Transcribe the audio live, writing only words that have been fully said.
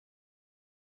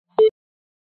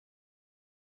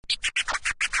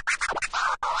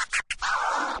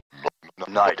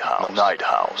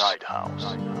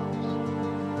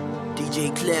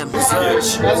DJ Clem, aka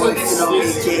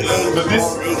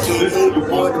the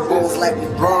boy the balls like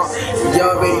LeBron. You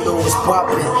already know what's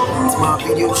poppin'. It's my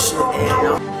video shit.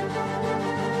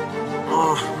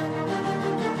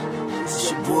 It's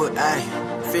your boy,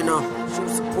 PHENOM. Show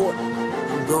support.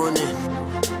 I'm going in.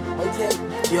 Okay.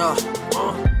 Yeah.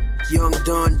 Young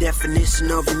Don,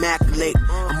 definition of immaculate.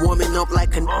 I'm warming up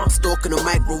like a stalking a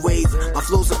microwave. My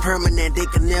flows are permanent, they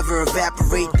can never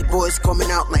evaporate. The boys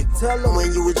coming out like tell them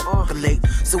when you ejaculate.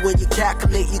 So when you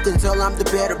calculate, you can tell I'm the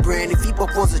better brand. If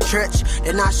hip-hop was a church,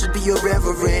 then I should be a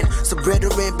reverend. So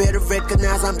brethren better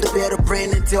recognize I'm the better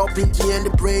brand. And tell Pinky and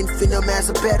the brain, PHENOM has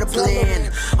a better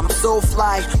plan. I'm so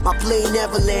fly, my plane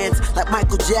never lands. Like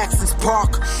Michael Jackson's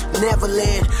Park,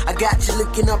 Neverland. I got you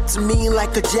looking up to me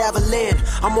like a javelin.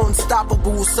 I'm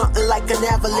unstoppable, something like an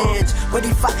avalanche. But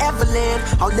if I ever land,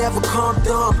 I'll never calm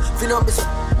down. PHENOM is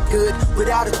good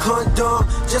without a condom.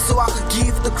 Just so I could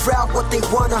give the crowd what they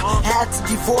wanna. Had to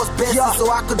divorce Bessie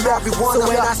so I could marry one. So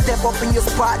when I step up in your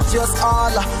spot, just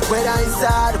holler. Whether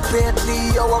inside a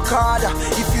Bentley or a Carter.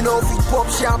 If you know if you pop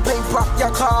champagne, pop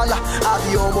your collar. I'll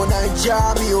be on my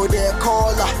nija, me or their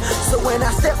caller. So when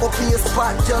I step up in your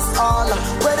spot, just holler.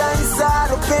 Whether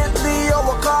inside a Bentley or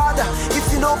a Carter. If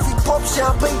you know if you pop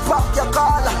champagne, pop your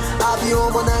collar. I'll be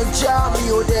on my nija, me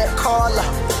or their caller.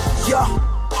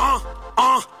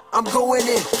 I'm going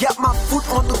in, got my foot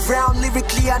on the ground.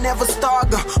 Lyrically I never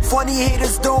stagger. Funny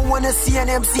haters don't wanna see an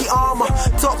MC armor.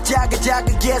 Tough jagger,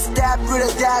 get stabbed with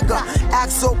a dagger.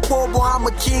 Act so poor, boy, I'm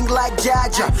a king like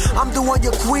Jaja. I'm the one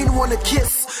your queen wanna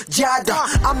kiss, Jada.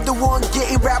 I'm the one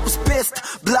getting rappers pissed,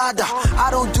 bladder.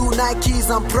 I don't do Nikes,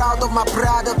 I'm proud of my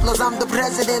Prada. Plus I'm the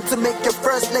president to make your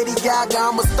first Lady Gaga.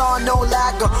 I'm a star, no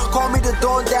lagger. Call me the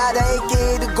Don Dada,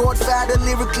 aka the Godfather.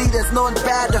 Lyrically there's none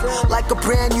better. Like a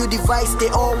brand new device, they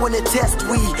all wanna test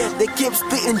we. They keep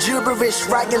spitting gibberish,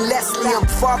 Ryan Leslie. I'm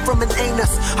far from an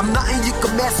anus, I'm nothing you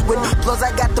can mess with. Plus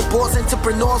I got the balls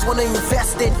entrepreneurs wanna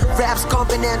invest in. Raps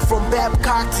covenant from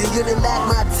Babcock to Unilag.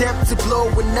 My attempt to blow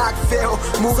will not fail.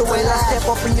 Move so when I step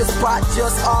up in your spot,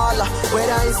 just holler.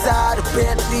 Whether inside a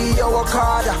Bentley or a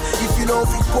Carter. If you know if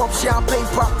you pop champagne,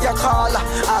 pop your collar.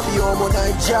 I'll be on my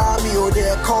nija, me or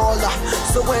their caller.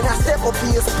 So when I step up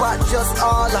in your spot, just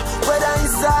holler. Whether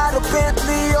inside a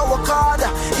Bentley or a Carter.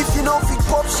 If you know if you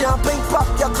pop champagne, pop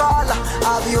your collar.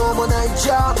 I'll be on my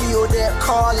nija, me or their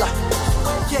caller.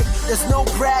 Yeah, there's no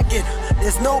bragging,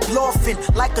 there's no bluffing.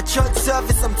 Like a church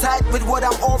service, I'm tight with what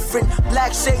I'm offering.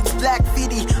 Black shades, black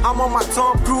fitty, I'm on my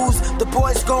Tom Cruise. The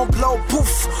boys gon' blow,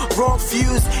 poof, wrong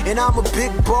fuse. And I'm a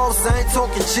big boss, I ain't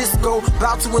talking Cisco.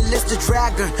 About to enlist the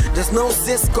dragon, there's no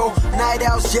Cisco. Night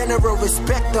Owl's general,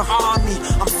 respect the army.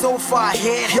 I'm so far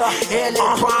ahead,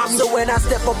 bomb. So when I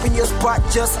step up in your spot,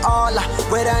 just holler.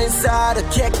 Whether inside a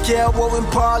Keke or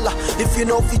Impala. If you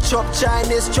know if you chop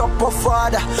Chinese, chop a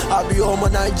father. I'll be on my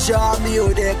nija, me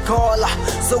or their caller.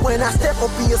 So when I step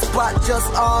up in your spot,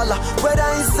 just holler. Whether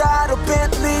inside a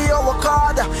Bentley or a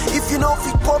Carter. If you know if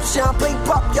you pop champagne,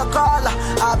 pop your collar.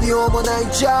 I'll be on my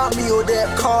nija, me or their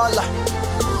caller.